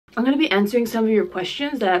I'm going to be answering some of your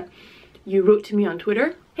questions that you wrote to me on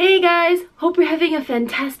Twitter. Hey guys! Hope you're having a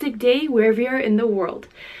fantastic day wherever you are in the world.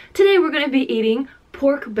 Today we're going to be eating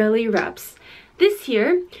pork belly wraps. This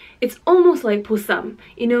here, it's almost like 보쌈.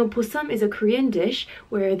 You know, 보쌈 is a Korean dish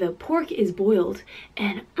where the pork is boiled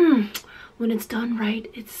and when it's done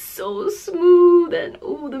right, it's so smooth and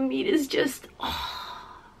oh, the meat is just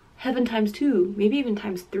heaven times 2, maybe even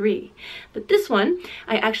times 3. But this one,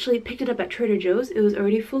 I actually picked it up at Trader Joe's. It was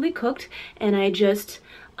already fully cooked and I just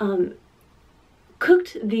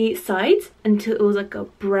cooked the sides until it was like a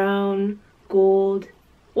brown gold.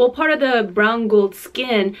 Well, part of the brown gold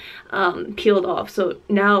skin peeled off, so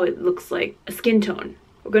now it looks like a skin tone.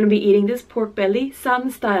 We're going to be eating this pork belly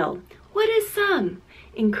sam style. What is sam?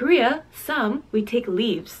 In Korea, sam, we take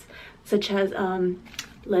leaves, such as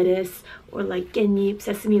lettuce or like 깻잎,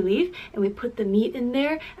 sesame leaf, and we put the meat in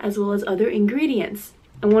there as well as other ingredients.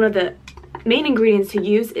 And one of the main ingredients to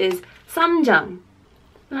use is samjang.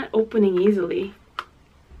 Not opening easily.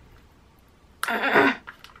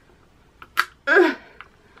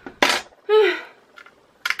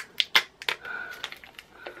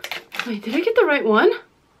 Wait, did I get the right one?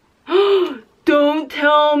 Don't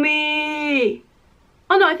tell me!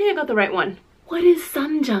 Oh no, I think I got the right one. What is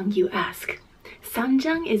samjang, you ask?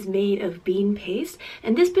 Samjang is made of bean paste,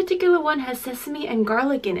 and this particular one has sesame and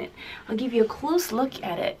garlic in it. I'll give you a close look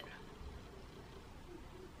at it.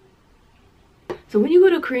 So when you go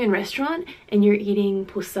to a Korean restaurant and you're eating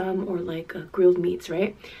보쌈 or like grilled meats,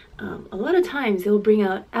 right? A lot of times they'll bring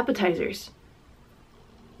out appetizers.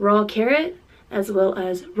 Raw carrot, as well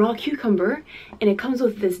as raw cucumber, and it comes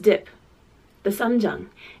with this dip, the samjang,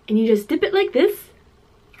 and you just dip it like this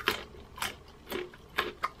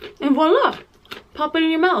and voila, pop it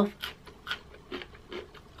in your mouth.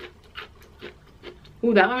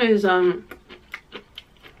 Ooh, that one is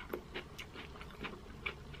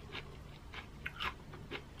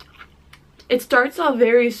it starts off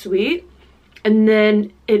very sweet and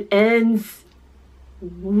then it ends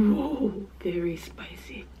very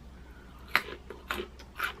spicy.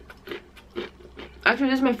 Actually,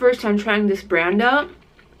 this is my first time trying this brand out.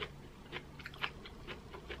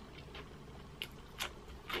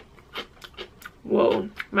 Whoa,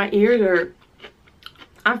 my ears are...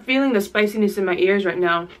 I'm feeling the spiciness in my ears right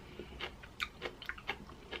now.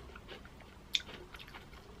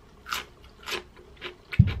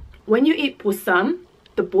 When you eat 보쌈,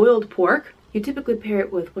 the boiled pork, you typically pair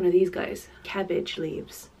it with one of these guys, cabbage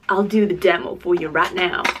leaves. I'll do the demo for you right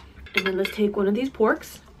now. And then let's take one of these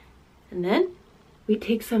porks, and then we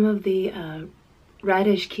take some of the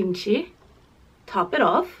radish kimchi, top it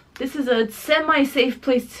off. This is a semi-safe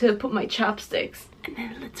place to put my chopsticks. And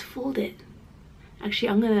then let's fold it. Actually,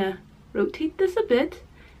 I'm gonna rotate this a bit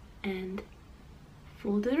and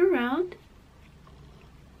fold it around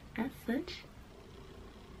as such.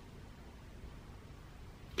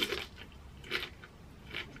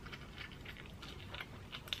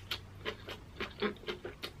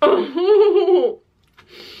 Oh!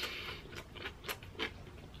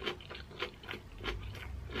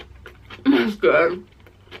 That's good.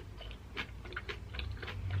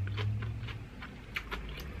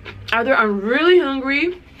 Either I'm really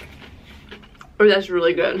hungry or that's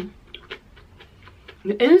really good.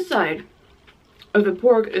 The inside of the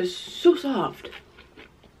pork is so soft.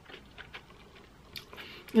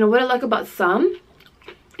 You know what I like about sam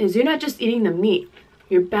is you're not just eating the meat,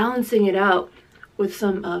 you're balancing it out with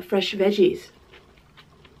some fresh veggies.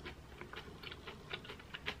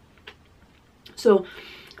 So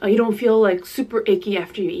you don't feel like super icky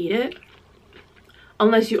after you eat it,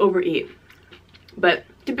 unless you overeat. But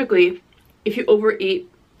typically, if you overeat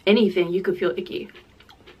anything, you could feel icky.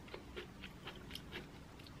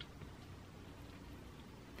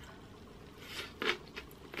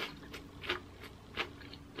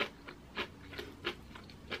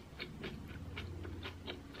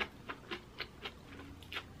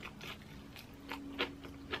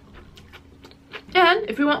 And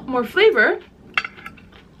if we want more flavor,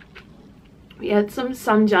 we add some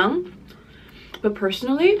samjang. But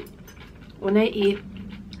personally, when I eat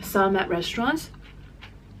sam at restaurants,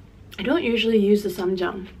 I don't usually use the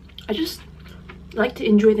samjang. I just like to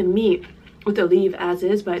enjoy the meat with the leaf as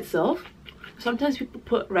is by itself. Sometimes people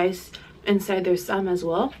put rice inside their sam as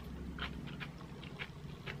well.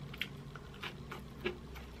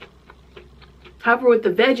 However, with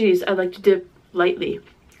the veggies, I like to dip lightly.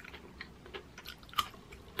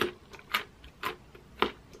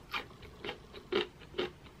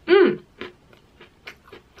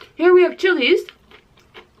 Here we have chilies.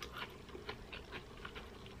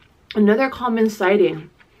 Another common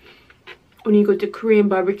sighting when you go to Korean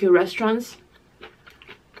barbecue restaurants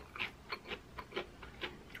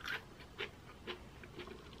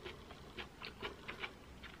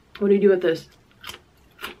What do you do with this?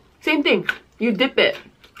 Same thing. You dip it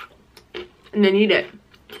and then eat it.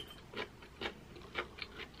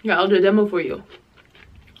 Yeah, I'll do a demo for you.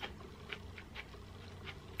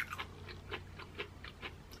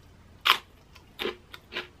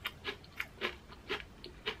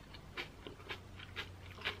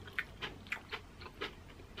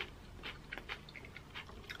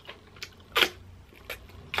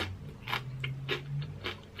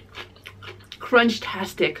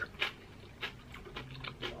 Crunch-tastic.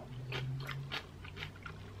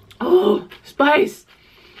 Oh, spice.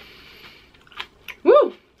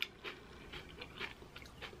 Woo!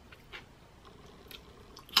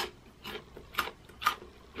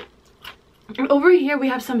 And over here we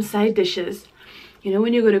have some side dishes. You know,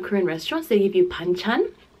 when you go to Korean restaurants, they give you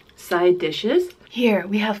banchan, side dishes. Here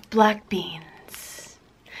we have black beans.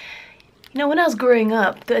 You know, when I was growing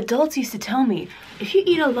up, the adults used to tell me, if you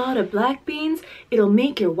eat a lot of black beans, it'll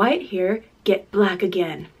make your white hair get black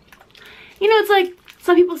again. You know, it's like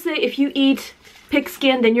some people say if you eat pig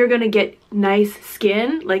skin, then you're gonna get nice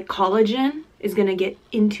skin, like collagen is gonna get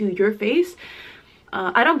into your face.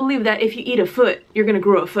 I don't believe that if you eat a foot, you're gonna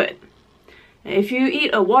grow a foot. If you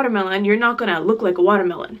eat a watermelon, you're not gonna look like a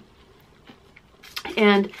watermelon.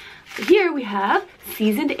 And here we have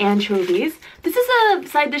seasoned anchovies. This is a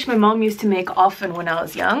side dish my mom used to make often when I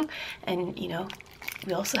was young. And you know,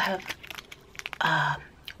 we also have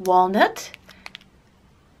walnut.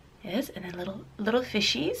 Yes, and then little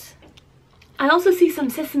fishies. I also see some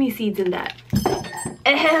sesame seeds in that.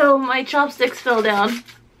 Ew, my chopsticks fell down.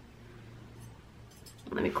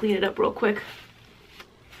 Let me clean it up real quick.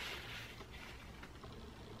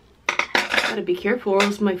 Gotta be careful or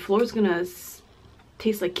else my floor's gonna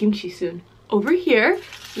taste like kimchi soon. Over here,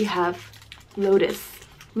 we have lotus.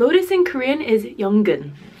 Lotus in Korean is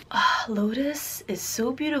yeongun. Lotus is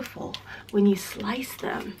so beautiful. When you slice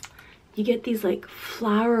them, you get these like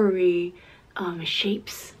flowery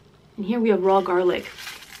shapes. And here we have raw garlic.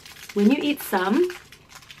 When you eat some,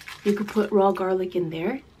 you could put raw garlic in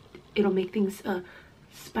there. It'll make things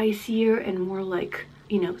spicier and more like,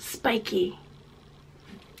 you know, spiky.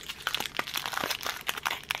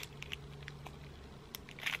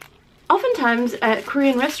 Oftentimes at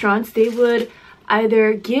Korean restaurants, they would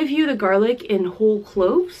either give you the garlic in whole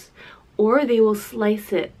cloves or they will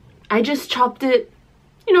slice it. I just chopped it,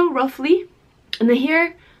 you know, roughly. And then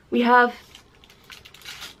here we have,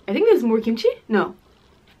 I think there's more kimchi? No.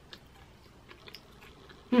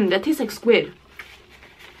 That tastes like squid.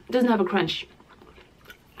 It doesn't have a crunch.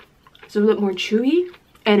 It's a little bit more chewy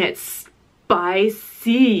and it's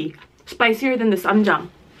spicy. Spicier than the doenjang.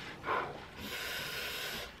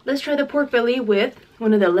 Let's try the pork belly with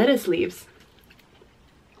one of the lettuce leaves.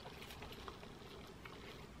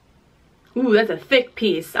 Ooh, that's a thick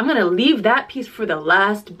piece. I'm gonna leave that piece for the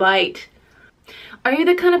last bite. Are you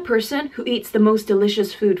the kind of person who eats the most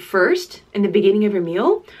delicious food first in the beginning of your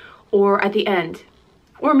meal or at the end?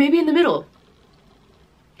 Or maybe in the middle?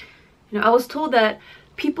 You know, I was told that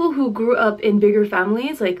people who grew up in bigger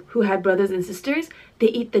families, like who had brothers and sisters, they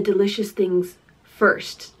eat the delicious things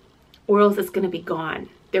first or else it's gonna be gone.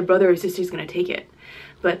 Their brother or sister is going to take it.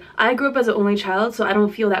 But I grew up as an only child, so I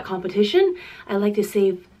don't feel that competition. I like to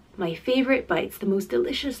save my favorite bites, the most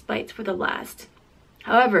delicious bites, for the last.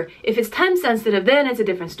 However, if it's time sensitive, then it's a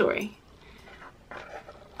different story.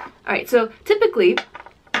 Alright, so typically,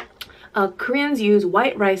 Koreans use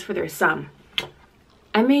white rice for their sam.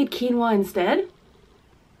 I made quinoa instead.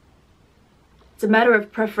 It's a matter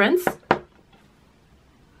of preference.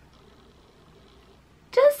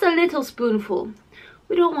 Just a little spoonful.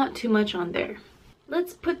 We don't want too much on there.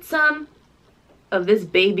 Let's put some of this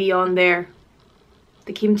baby on there.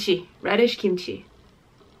 The kimchi, radish kimchi.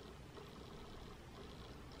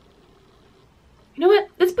 You know what?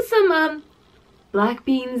 Let's put some black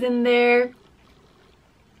beans in there.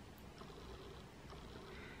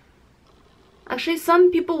 Actually,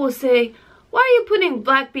 some people will say, why are you putting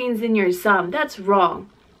black beans in your sam? That's wrong.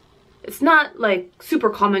 It's not like super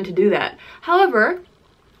common to do that. However,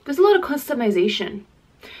 there's a lot of customization.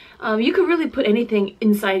 You could really put anything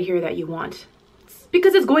inside here that you want.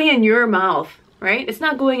 Because it's going in your mouth, right? It's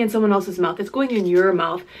not going in someone else's mouth. It's going in your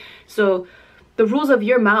mouth. So the rules of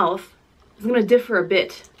your mouth is going to differ a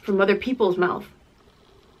bit from other people's mouth.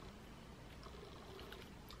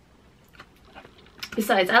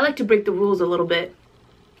 Besides, I like to break the rules a little bit.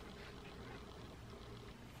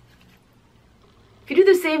 If you do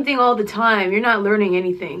the same thing all the time, you're not learning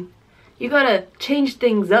anything. You gotta change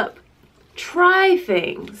things up. Try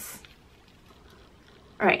things.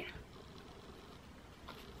 All right.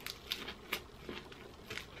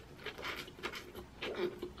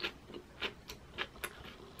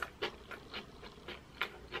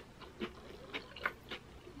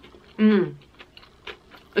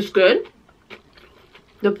 It's good.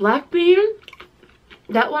 The black bean,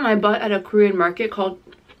 that one I bought at a Korean market called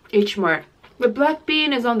H Mart. The black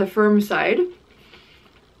bean is on the firm side.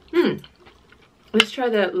 Let's try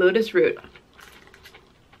the lotus root.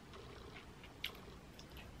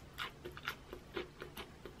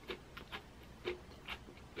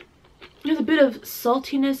 There's a bit of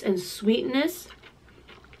saltiness and sweetness.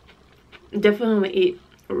 Definitely eat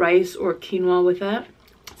rice or quinoa with that.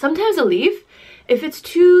 Sometimes a leaf, if it's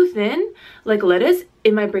too thin, like lettuce,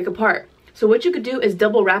 it might break apart. So what you could do is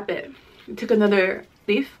double wrap it. You take another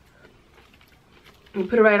leaf and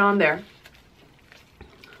put it right on there.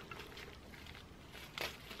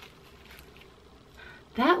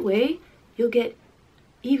 That way, you'll get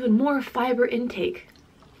even more fiber intake.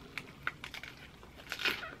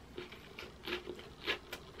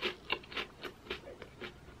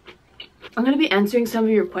 I'm going to be answering some of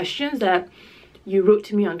your questions that you wrote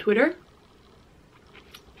to me on Twitter.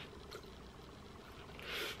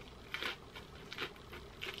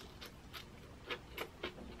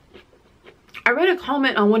 I read a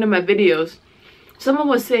comment on one of my videos. Someone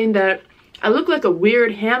was saying that I look like a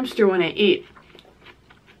weird hamster when I eat.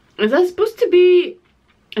 Is that supposed to be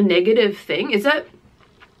a negative thing? Is that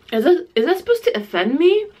supposed to offend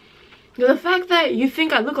me? The fact that you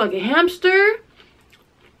think I look like a hamster?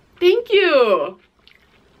 Thank you!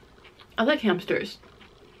 I like hamsters,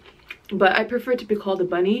 but I prefer to be called a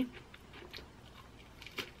bunny.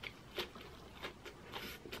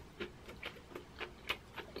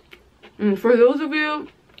 And for those of you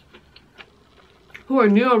who are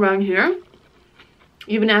new around here,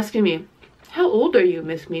 you've been asking me, how old are you,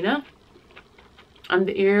 Miss Mina? I'm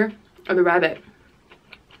the ear of the rabbit.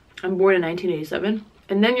 I'm born in 1987.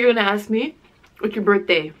 And then you're gonna ask me, what's your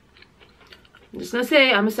birthday? I'm just gonna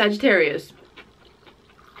say I'm a Sagittarius.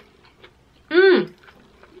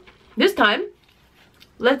 This time,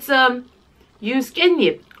 let's use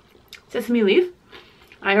깻잎, sesame leaf.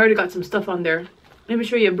 I already got some stuff on there. Let me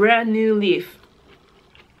show you a brand new leaf.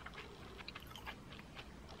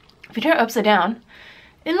 If you turn it upside down,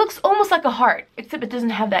 it looks almost like a heart, except it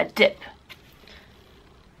doesn't have that dip.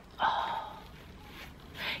 Oh.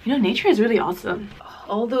 You know, nature is really awesome.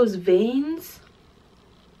 All those veins,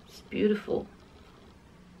 it's beautiful.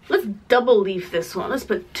 Let's double leaf this one. Let's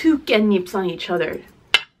put 2 깻잎s on each other.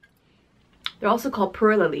 They're also called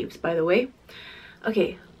perla leaves, by the way.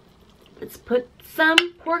 Okay, let's put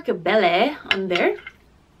some pork belly on there.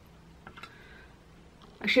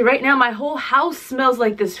 Actually, right now my whole house smells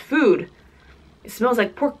like this food. It smells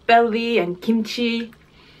like pork belly and kimchi.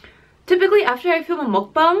 Typically, after I film a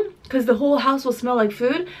mukbang, because the whole house will smell like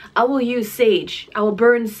food, I will use sage. I will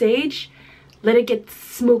burn sage, let it get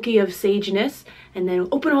smoky of sageness, and then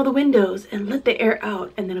open all the windows and let the air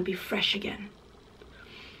out, and then it'll be fresh again.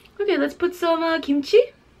 Okay, let's put some kimchi.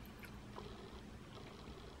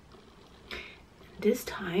 This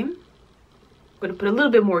time, I'm gonna put a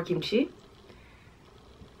little bit more kimchi.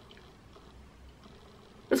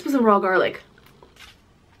 Let's put some raw garlic.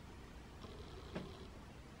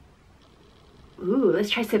 Ooh,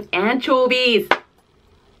 let's try some anchovies.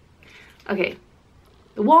 Okay,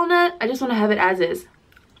 the walnut, I just want to have it as is,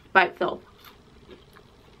 by itself.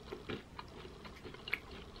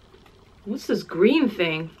 What's this green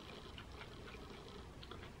thing?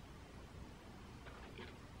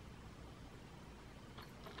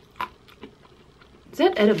 Is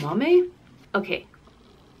that edamame? Okay.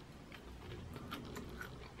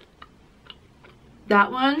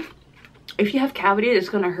 That one, if you have cavity, it's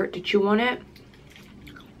gonna hurt to chew on it.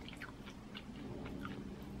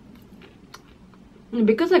 And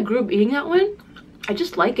because I grew up eating that one, I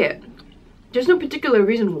just like it. There's no particular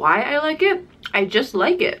reason why I like it. I just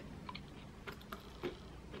like it.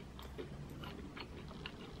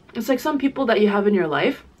 It's like some people that you have in your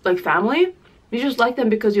life, like family, you just like them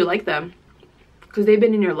because you like them. Because they've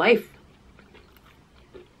been in your life.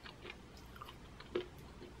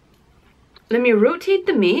 Let me rotate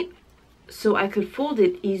the meat so I could fold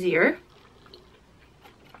it easier.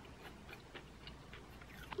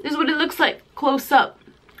 This is what it looks like close up.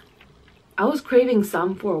 I was craving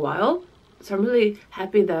some for a while, so I'm really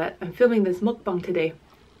happy that I'm filming this mukbang today.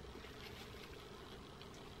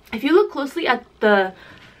 If you look closely at the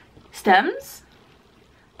stems,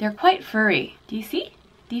 they're quite furry. Do you see?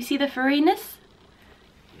 Do you see the furriness?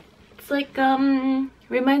 It's like,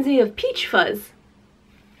 reminds me of peach fuzz.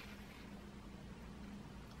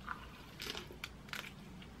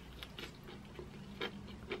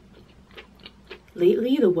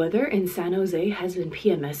 lately the weather in San Jose has been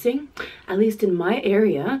PMSing. At least in my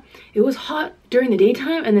area, it was hot during the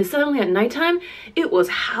daytime, and then suddenly at nighttime, it was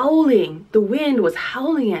howling. The wind was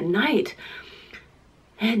howling at night.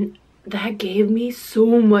 And that gave me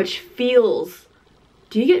so much feels.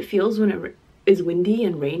 Do you get feels when it is windy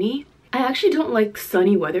and rainy? I actually don't like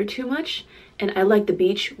sunny weather too much, and I like the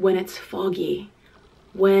beach when it's foggy,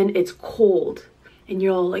 when it's cold, and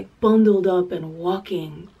you're all like bundled up and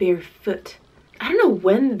walking barefoot. I don't know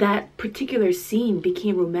when that particular scene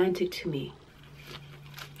became romantic to me.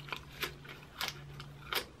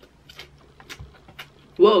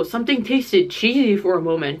 Whoa, something tasted cheesy for a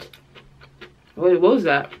moment. What was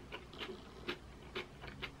that?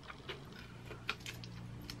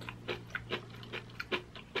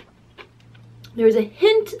 There's a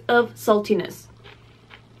hint of saltiness.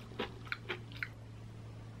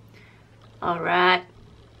 Alright.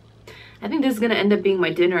 I think this is gonna end up being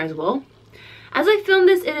my dinner as well. As I film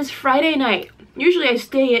this, it is Friday night. Usually I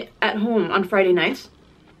stay at home on Friday nights.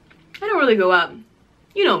 I don't really go out.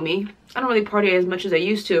 You know me. I don't really party as much as I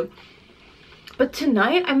used to. But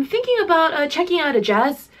tonight, I'm thinking about checking out a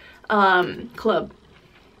jazz club.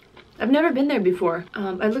 I've never been there before.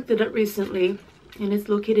 I looked it up recently, and it's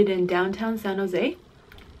located in downtown San Jose.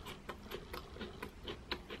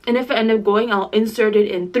 And if I end up going, I'll insert it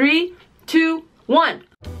in 3, 2, 1.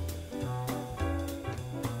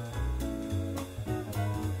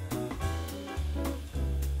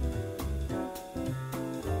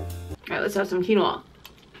 Alright, let's have some quinoa.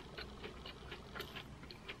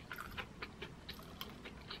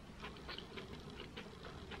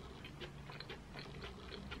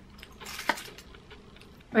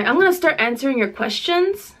 Right, I'm gonna start answering your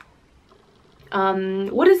questions.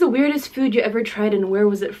 What is the weirdest food you ever tried and where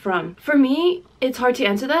was it from? For me, it's hard to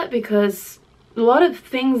answer that because a lot of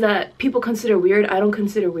things that people consider weird, I don't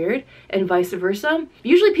consider weird, and vice versa.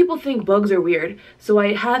 Usually people think bugs are weird, so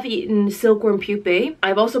I have eaten silkworm pupae.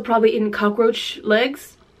 I've also probably eaten cockroach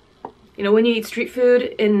legs. You know, when you eat street food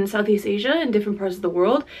in Southeast Asia and different parts of the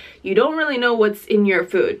world, you don't really know what's in your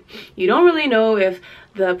food. You don't really know if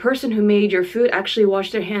the person who made your food actually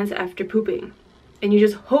washed their hands after pooping. And you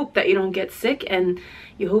just hope that you don't get sick and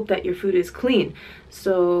you hope that your food is clean.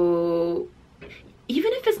 So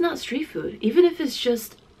even if it's not street food, even if it's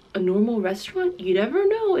just a normal restaurant, you never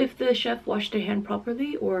know if the chef washed their hand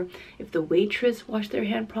properly or if the waitress washed their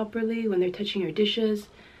hand properly when they're touching your dishes.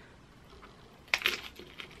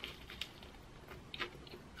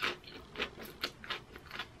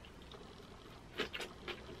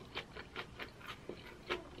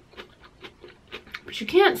 But you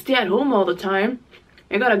can't stay at home all the time.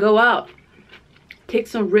 You gotta go out. Take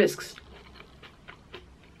some risks.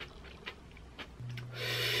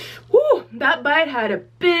 Whew, that bite had a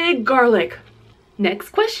big garlic. Next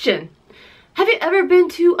question. Have you ever been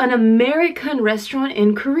to an American restaurant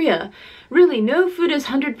in Korea? Really, no food is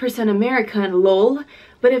 100% American, lol.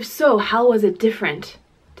 But if so, how was it different?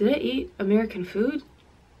 Did I eat American food?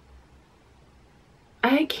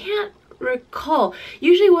 I can't recall.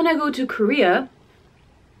 Usually when I go to Korea,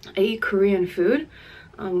 I eat Korean food.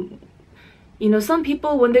 You know, some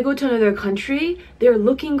people, when they go to another country, they're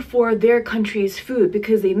looking for their country's food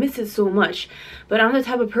because they miss it so much. But I'm the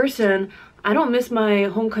type of person, I don't miss my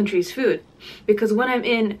home country's food. Because when I'm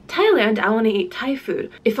in Thailand, I want to eat Thai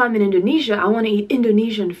food. If I'm in Indonesia, I want to eat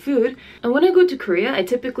Indonesian food. And when I go to Korea, I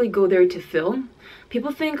typically go there to film.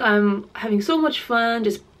 People think I'm having so much fun,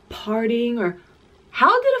 just partying, or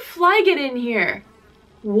how did a fly get in here?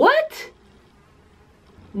 What?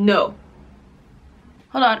 No.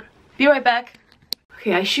 Hold on, be right back.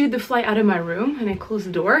 Okay, I shooed the fly out of my room and I closed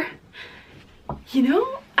the door. You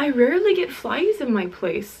know, I rarely get flies in my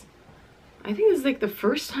place. I think this is like the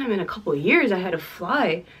first time in a couple of years I had a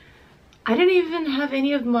fly. I didn't even have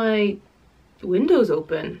any of my windows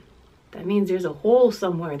open. That means there's a hole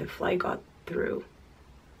somewhere the fly got through.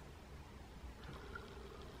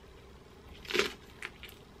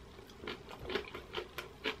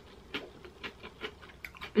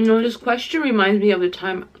 You know, this question reminds me of the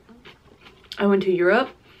time I went to Europe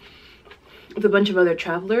with a bunch of other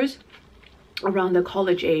travelers around the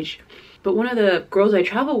college age. But one of the girls I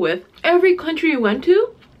travel with, every country we went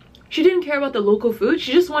to, she didn't care about the local food.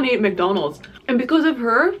 She just wanted to eat McDonald's. And because of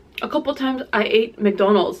her, a couple times I ate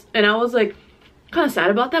McDonald's. And I was like kind of sad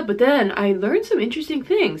about that. But then I learned some interesting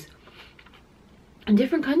things. In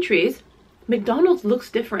different countries, McDonald's looks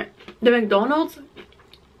different. The McDonald's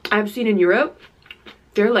I've seen in Europe,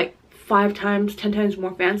 they're like 5 times, 10 times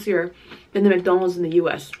more fancier than the McDonald's in the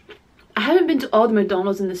US. I haven't been to all the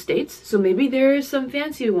McDonald's in the States, so maybe there's some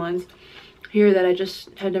fancy ones here that I just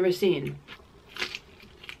had never seen.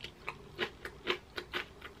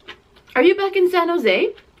 Are you back in San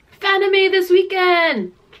Jose? Fanime this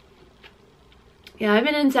weekend! Yeah, I've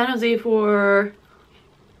been in San Jose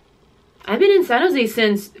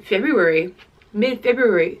since February,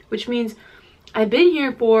 mid-February, which means I've been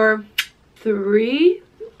here for 4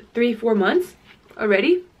 months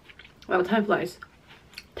already. Wow, time flies.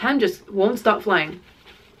 Time just won't stop flying.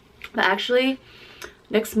 But actually,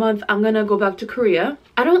 next month I'm gonna go back to Korea.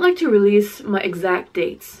 I don't like to release my exact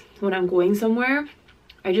dates when I'm going somewhere.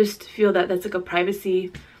 I just feel that that's like a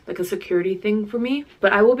privacy, like a security thing for me.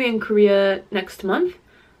 But I will be in Korea next month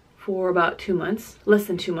for about 2 months, less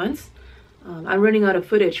than 2 months. I'm running out of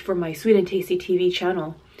footage for my Sweet and Tasty TV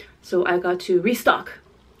channel. So I got to restock,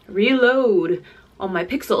 reload all my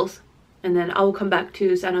pixels, and then I will come back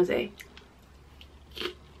to San Jose.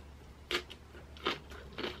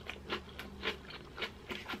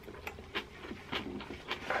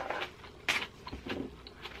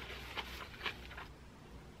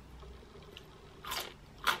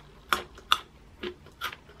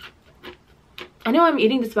 I know I'm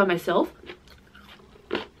eating this by myself,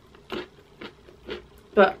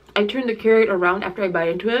 but I turn the carrot around after I bite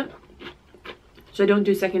into it, so I don't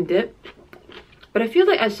do second dip. But I feel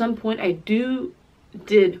like at some point I did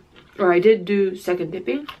do second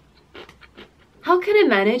dipping. How can I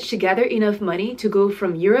manage to gather enough money to go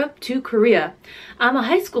from Europe to Korea? I'm a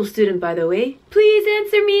high school student, by the way. Please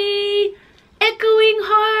answer me! Echoing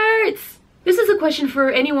hearts! This is a question for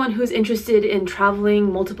anyone who's interested in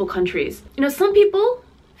traveling multiple countries. You know, some people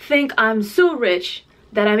think I'm so rich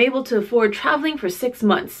that I'm able to afford traveling for 6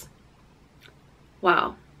 months.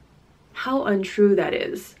 Wow, how untrue that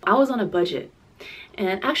is. I was on a budget.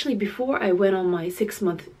 And actually, before I went on my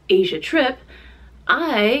 6-month Asia trip,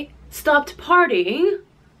 I stopped partying.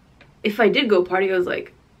 If I did go party, it was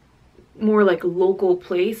like more like a local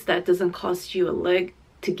place that doesn't cost you a leg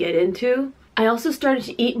to get into. I also started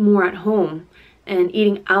to eat more at home and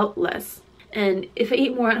eating out less. And if I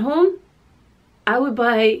eat more at home, I would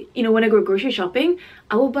buy, you know, when I go grocery shopping,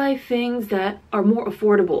 I will buy things that are more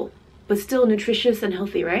affordable, but still nutritious and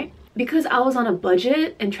healthy, right? Because I was on a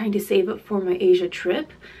budget and trying to save up for my Asia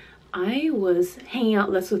trip, I was hanging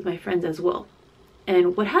out less with my friends as well.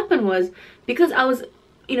 And what happened was, because I was,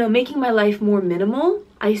 you know, making my life more minimal,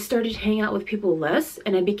 I started to hang out with people less,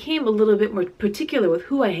 and I became a little bit more particular with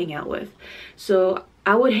who I hang out with. So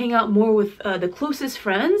I would hang out more with the closest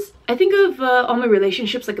friends. I think of all my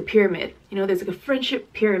relationships like a pyramid. You know, there's like a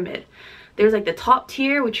friendship pyramid. There's like the top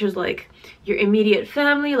tier, which is like your immediate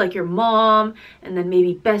family, like your mom, and then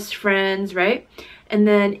maybe best friends, right? And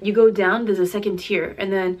then you go down, there's a second tier,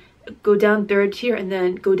 and then go down third tier, and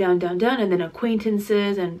then go down, down, down, and then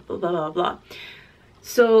acquaintances and blah, blah, blah, blah.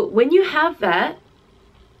 So when you have that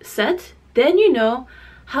set, then you know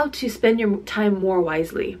how to spend your time more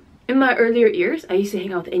wisely. In my earlier years, I used to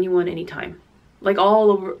hang out with anyone, anytime. Like all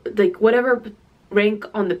over, like whatever rank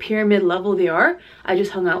on the pyramid level they are, I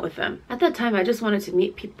just hung out with them. At that time, I just wanted to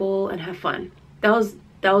meet people and have fun. That was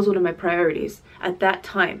one of my priorities at that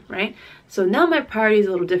time, right? So now my priority is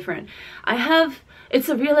a little different. It's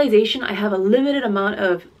a realization I have a limited amount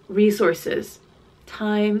of resources,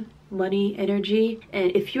 time, money, energy,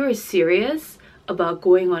 and if you're serious about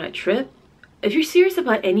going on a trip, if you're serious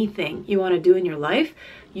about anything you want to do in your life,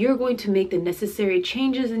 you're going to make the necessary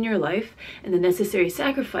changes in your life and the necessary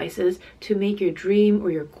sacrifices to make your dream or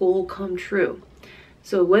your goal come true.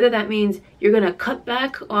 So whether that means you're going to cut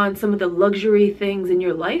back on some of the luxury things in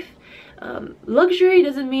your life, luxury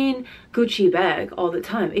doesn't mean Gucci bag all the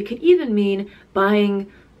time. It could even mean buying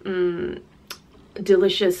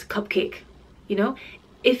delicious cupcake, you know?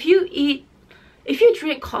 If you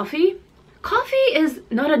drink coffee, coffee is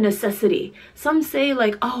not a necessity. Some say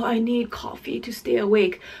like, oh, I need coffee to stay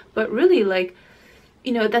awake. But really, like,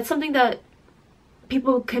 you know, that's something that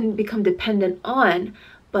people can become dependent on,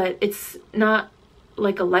 but it's not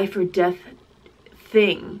like a life or death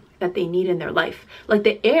thing that they need in their life. Like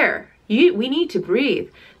the air, we need to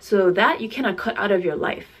breathe. So that you cannot cut out of your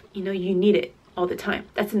life. You know, you need it all the time.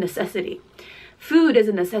 That's a necessity. Food is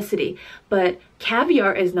a necessity, but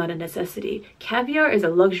caviar is not a necessity. Caviar is a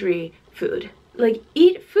luxury food. Like,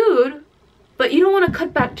 eat food, but you don't want to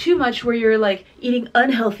cut back too much where you're like eating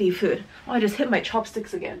unhealthy food. Oh, I just hit my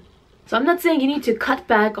chopsticks again. So I'm not saying you need to cut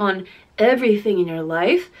back on everything in your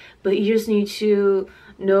life, but you just need to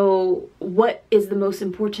know what is the most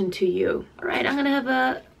important to you. All right, I'm gonna have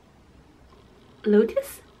a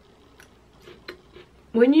lotus.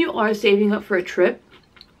 When you are saving up for a trip,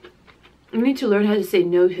 you need to learn how to say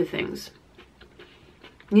no to things.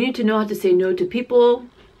 You need to know how to say no to people,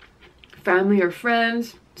 family or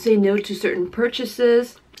friends, say no to certain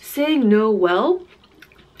purchases. Saying no well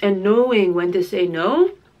and knowing when to say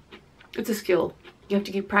no It's a skill. You have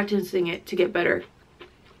to keep practicing it to get better.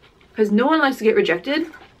 Because no one likes to get rejected,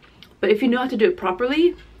 but if you know how to do it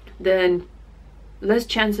properly, then less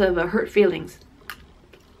chance of hurt feelings.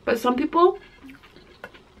 But some people,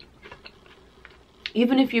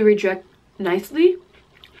 even if you reject nicely,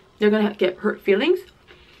 they're gonna get hurt feelings.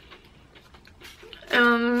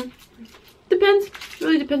 Depends.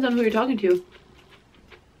 Really depends on who you're talking to.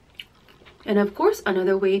 And of course,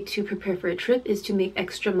 another way to prepare for a trip is to make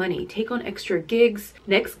extra money, take on extra gigs.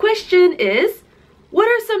 Next question is, what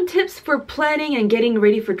are some tips for planning and getting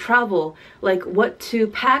ready for travel? Like what to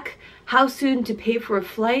pack, how soon to pay for a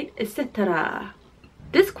flight, etc.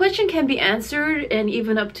 This question can be answered in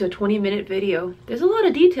even up to a 20-minute video. There's a lot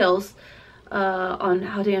of details on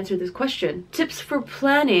how to answer this question. Tips for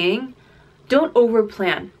planning: don't over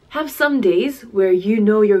plan. Have some days where you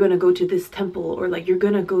know you're gonna go to this temple, or like you're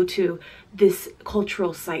gonna go to this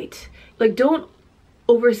cultural site. Like, don't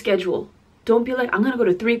overschedule. Don't be like, I'm gonna go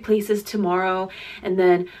to 3 places tomorrow and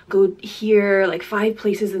then go here like 5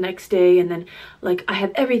 places the next day, and then like I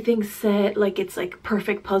have everything set like it's like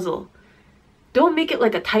perfect puzzle. Don't make it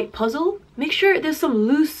like a tight puzzle. Make sure there's some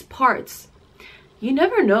loose parts. You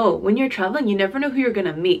never know. When you're traveling, you never know who you're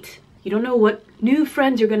gonna meet. You don't know what new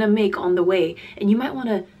friends you're gonna make on the way, and you might want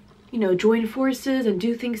to, you know, join forces and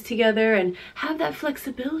do things together and have that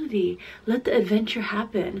flexibility. Let the adventure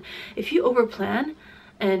happen. If you overplan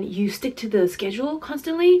and you stick to the schedule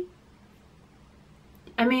constantly,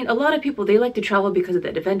 I mean, a lot of people, they like to travel because of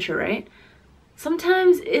that adventure, right?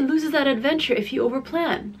 Sometimes it loses that adventure if you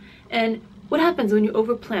overplan. And what happens when you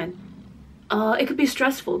overplan? It could be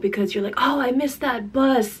stressful because you're like, oh, I missed that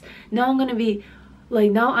bus. Now I'm gonna be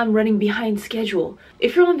like, now I'm running behind schedule.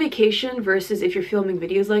 If you're on vacation versus if you're filming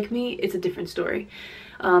videos like me, it's a different story.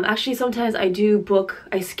 Actually, sometimes I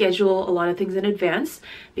schedule a lot of things in advance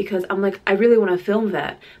because I'm like, I really want to film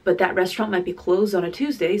that, but that restaurant might be closed on a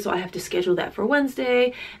Tuesday, so I have to schedule that for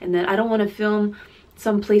Wednesday, and then I don't want to film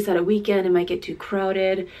some place at a weekend, it might get too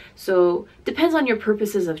crowded. So depends on your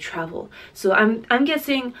purposes of travel. So I'm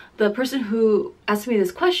guessing the person who asked me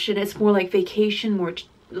this question, it's more like vacation, more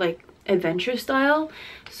like adventure style.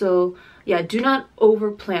 So yeah, do not over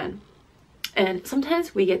plan. And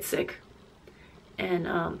sometimes we get sick, and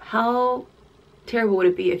how terrible would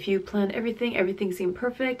it be if you planned everything seemed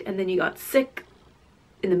perfect, and then you got sick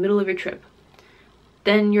in the middle of your trip?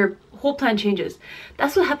 Then your whole plan changes.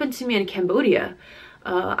 That's what happened to me in Cambodia.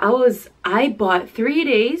 I bought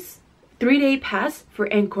 3-day pass for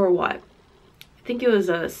Angkor Wat. I think it was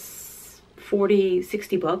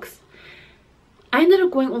 40-60 bucks. I ended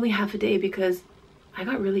up going only half a day because I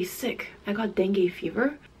got really sick. I got dengue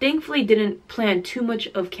fever. Thankfully didn't plan too much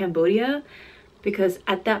of Cambodia because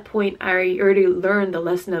at that point I already learned the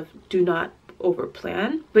lesson of do not over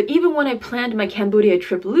plan. But even when I planned my Cambodia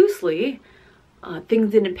trip loosely,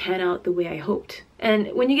 things didn't pan out the way I hoped.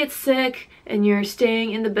 And when you get sick and you're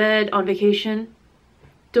staying in the bed on vacation,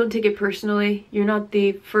 don't take it personally. You're not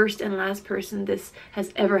the first and last person this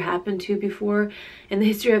has ever happened to before in the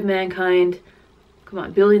history of mankind. Come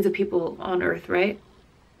on, billions of people on Earth, right?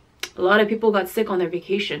 A lot of people got sick on their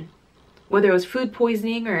vacation, whether it was food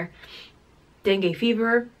poisoning or dengue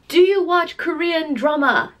fever. Do you watch Korean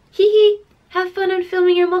drama? Hee hee! Have fun on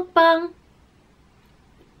filming your mukbang!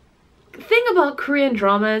 The thing about Korean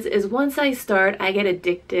dramas is once I start, I get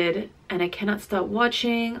addicted and I cannot stop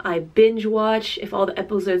watching. I binge watch if all the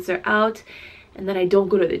episodes are out, and then I don't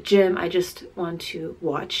go to the gym. I just want to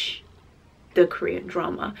watch the Korean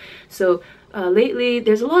drama. So lately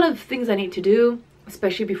there's a lot of things I need to do,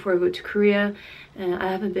 especially before I go to Korea, and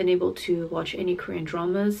I haven't been able to watch any Korean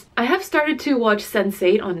dramas. I have started to watch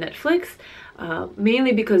Sense8 on Netflix,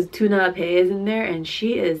 mainly because Taiepei is in there and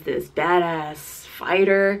she is this badass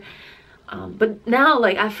fighter. But now,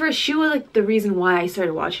 like, at first she was like the reason why I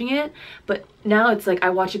started watching it, but now it's like I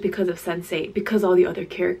watch it because of Sense8, because all the other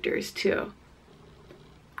characters too.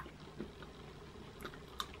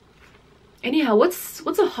 Anyhow, what's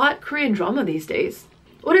a hot Korean drama these days?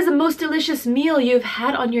 What is the most delicious meal you've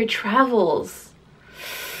had on your travels?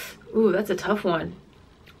 Ooh, that's a tough one.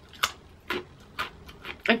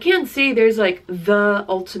 I can't say there's like the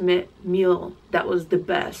ultimate meal that was the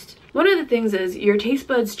best. One of the things is your taste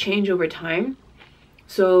buds change over time.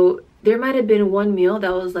 So there might have been one meal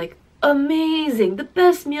that was like amazing, the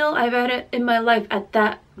best meal I've had in my life at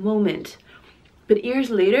that moment. But years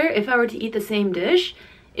later, if I were to eat the same dish,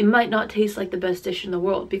 it might not taste like the best dish in the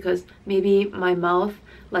world because maybe my mouth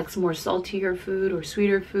likes more saltier food or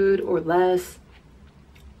sweeter food or less.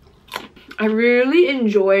 I really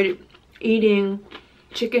enjoyed eating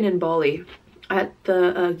chicken in Bali at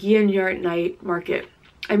the Gianyar night market.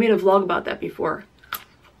 I made a vlog about that before.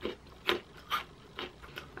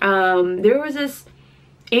 There was this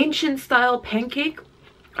ancient style pancake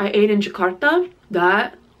I ate in Jakarta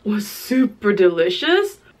that was super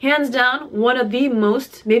delicious. Hands down, one of the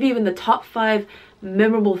most, maybe even the top 5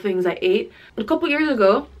 memorable things I ate. A couple years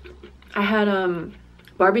ago, I had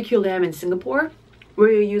barbecue lamb in Singapore,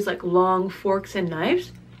 where you use like long forks and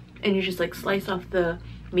knives and you just like slice off the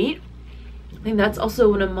meat. I think that's also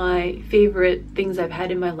one of my favorite things I've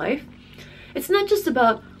had in my life. It's not just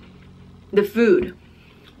about the food,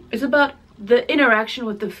 it's about the interaction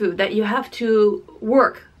with the food, that you have to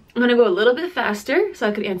work. I'm gonna go a little bit faster so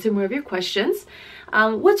I could answer more of your questions.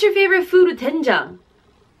 What's your favorite food with doenjang?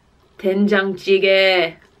 doenjang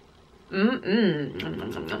jjigae.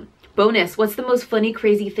 Bonus, what's the most funny,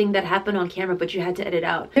 crazy thing that happened on camera but you had to edit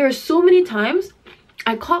out? There are so many times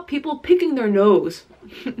I caught people picking their nose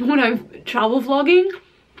when I'm travel vlogging.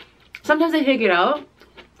 Sometimes I take it out,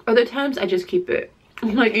 other times I just keep it.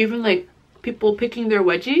 Like even like people picking their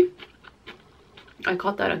wedgie. I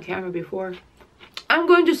caught that on camera before. I'm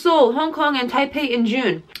going to Seoul, Hong Kong, and Taipei in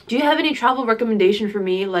June. Do you have any travel recommendation for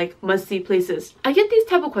me, like must-see places? I get these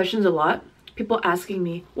type of questions a lot. People asking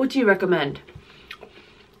me, what do you recommend?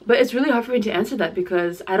 But it's really hard for me to answer that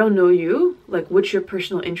because I don't know you, like what your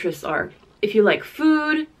personal interests are. If you like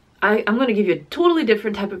food, I'm going to give you a totally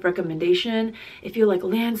different type of recommendation. If you like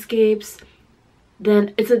landscapes,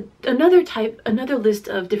 then it's another list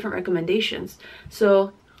of different recommendations.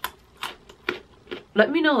 So let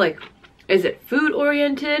me know, like, is it food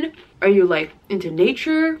oriented? Are you like into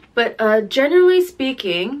nature? But generally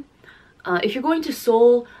speaking, if you're going to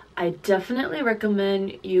Seoul, I definitely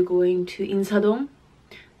recommend you going to Insadong.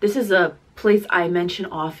 This is a place I mention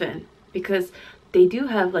often because they do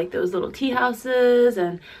have like those little tea houses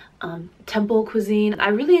and temple cuisine. I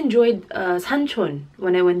really enjoyed Sanchon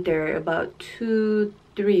when I went there about 2-3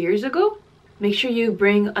 years ago. Make sure you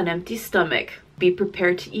bring an empty stomach. Be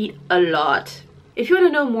prepared to eat a lot. If you want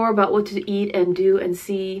to know more about what to eat and do and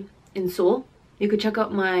see in Seoul, you could check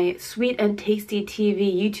out my Sweet and Tasty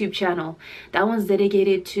TV YouTube channel. That one's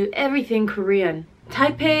dedicated to everything Korean.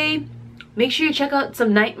 Taipei, make sure you check out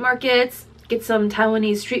some night markets, get some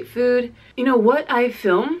Taiwanese street food. You know, what I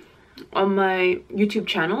film on my YouTube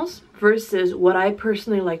channels versus what I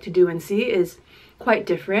personally like to do and see is quite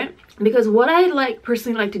different. Because what I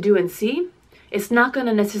personally like to do and see, it's not going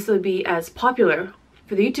to necessarily be as popular.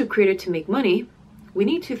 For the YouTube creator to make money, we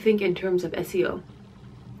need to think in terms of SEO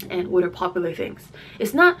and what are popular things.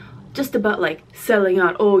 It's not just about like selling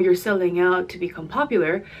out. Oh, you're selling out to become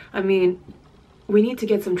popular. I mean, we need to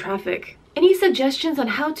get some traffic. Any suggestions on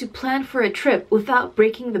how to plan for a trip without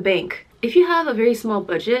breaking the bank? If you have a very small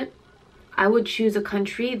budget, I would choose a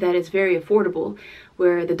country that is very affordable,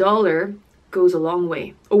 where the dollar goes a long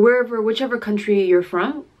way. Or whichever country you're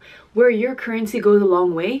from, where your currency goes a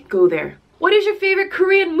long way, go there. What is your favorite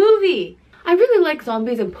Korean movie? I really like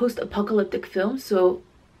zombies and post-apocalyptic films, so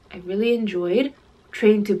I really enjoyed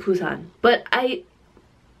Train to Busan. But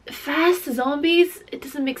fast zombies, it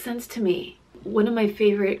doesn't make sense to me. One of my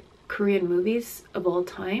favorite Korean movies of all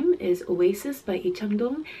time is Oasis by Lee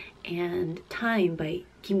Chang-dong and Time by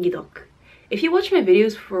Kim Gi-duk. If you watch my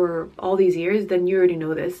videos for all these years, then you already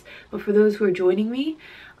know this. But for those who are joining me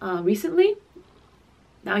recently,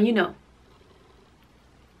 now you know.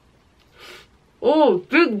 Oh,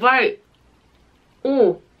 big bite.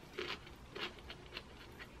 Oh.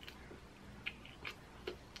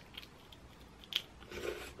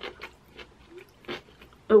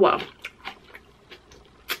 Oh wow.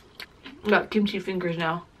 I got kimchi fingers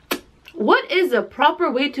now. What is a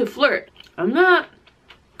proper way to flirt? I'm not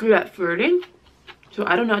good at flirting, so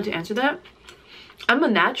I don't know how to answer that. I'm a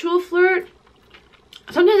natural flirt.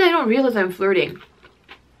 Sometimes I don't realize I'm flirting.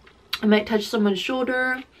 I might touch someone's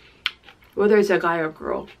shoulder, whether it's a guy or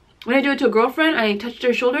girl. When I do it to a girlfriend, I touch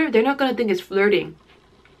their shoulder, they're not gonna think it's flirting.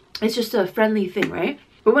 It's just a friendly thing, right?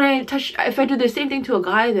 But when if I do the same thing to a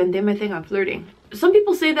guy, then they might think I'm flirting. Some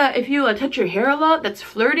people say that if you touch your hair a lot, that's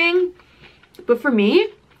flirting. But for me,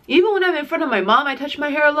 even when I'm in front of my mom, I touch my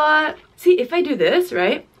hair a lot. See, if I do this,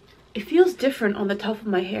 right, it feels different on the top of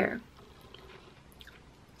my hair.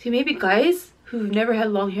 See, maybe guys who've never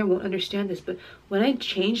had long hair won't understand this, but when I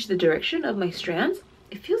change the direction of my strands,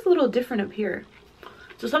 it feels a little different up here.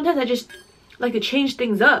 So sometimes I just like to change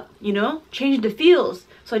things up, you know? Change the feels.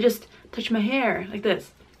 So I just touch my hair like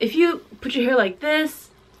this. If you put your hair like this,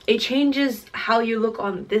 it changes how you look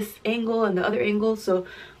on this angle and the other angle. So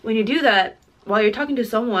when you do that, while you're talking to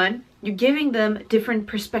someone, you're giving them different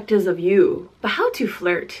perspectives of you. But how to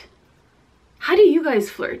flirt? How do you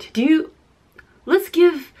guys flirt? Let's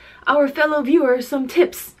give our fellow viewers some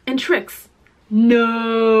tips and tricks.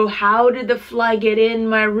 No, how did the fly get in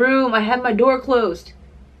my room? I had my door closed.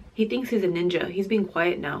 He thinks he's a ninja. He's being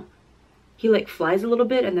quiet now. He like flies a little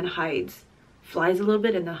bit and then hides. Flies a little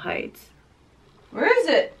bit and then hides. Where is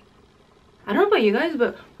it? I don't know about you guys,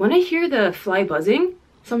 but when I hear the fly buzzing,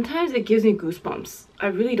 sometimes it gives me goosebumps. I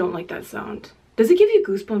really don't like that sound. Does it give you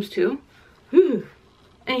goosebumps too? Whew.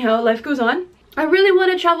 Anyhow, life goes on. I really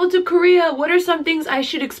want to travel to Korea. What are some things I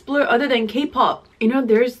should explore other than K-pop? You know,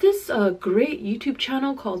 there's this great YouTube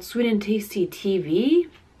channel called Sweet and Tasty TV.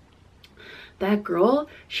 That girl,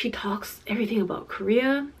 she talks everything about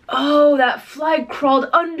Korea. Oh, that fly crawled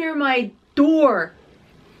under my door.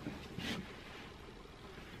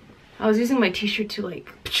 I was using my t-shirt to like,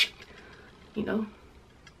 you know,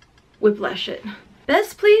 whiplash it.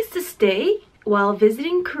 Best place to stay while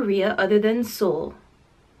visiting Korea other than Seoul?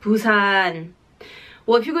 Busan.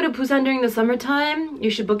 Well, if you go to Busan during the summertime, you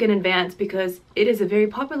should book in advance because it is a very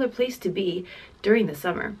popular place to be during the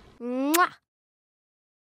summer. Mwah.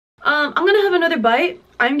 I'm gonna have another bite.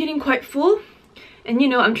 I'm getting quite full. And you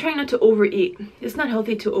know, I'm trying not to overeat. It's not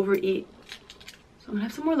healthy to overeat. So I'm gonna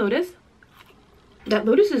have some more lotus. That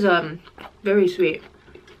lotus is very sweet.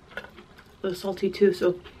 A little salty too,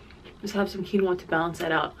 so just have some quinoa to balance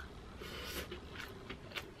that out.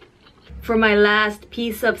 For my last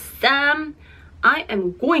piece of sam, I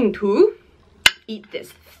am going to eat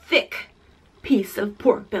this thick piece of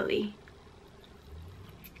pork belly.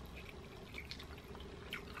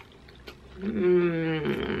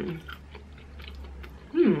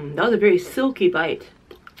 That was a very silky bite.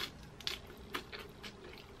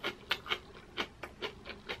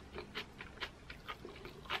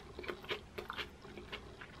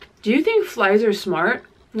 Do you think flies are smart?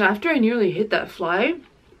 After I nearly hit that fly,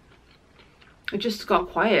 it just got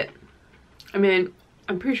quiet. I mean,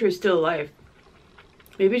 I'm pretty sure it's still alive.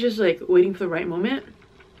 Maybe just like waiting for the right moment,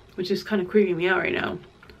 which is kind of creeping me out right now.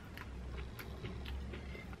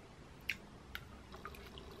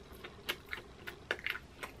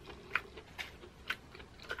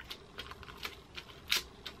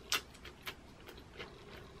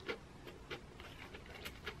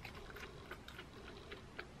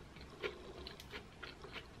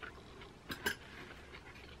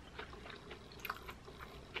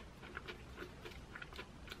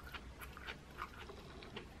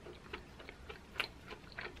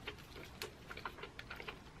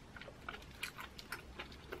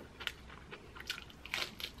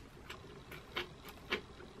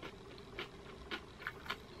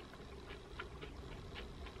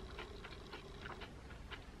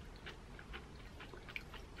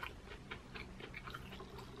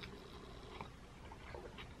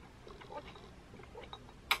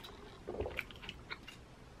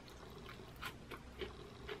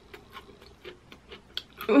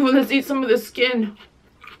 Ooh, let's eat some of the skin.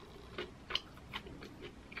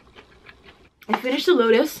 I finished the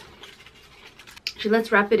lotus. So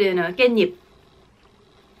let's wrap it in a 깻잎.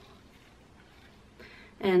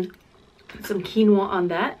 And put some quinoa on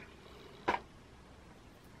that.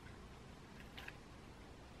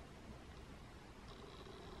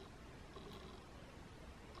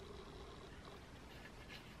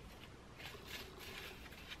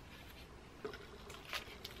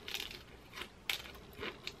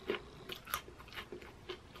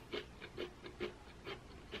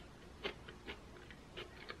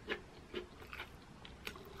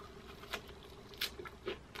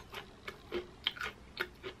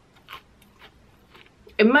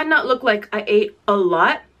 It might not look like I ate a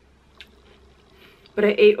lot, but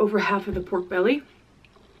I ate over half of the pork belly.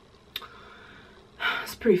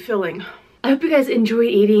 It's pretty filling. I hope you guys enjoy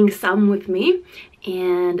eating sam with me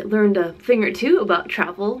and learned a thing or two about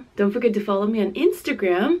travel. Don't forget to follow me on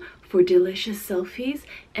Instagram for delicious selfies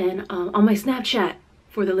and on my Snapchat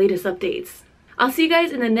for the latest updates. I'll see you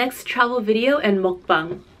guys in the next travel video and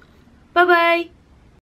mukbang. Bye bye!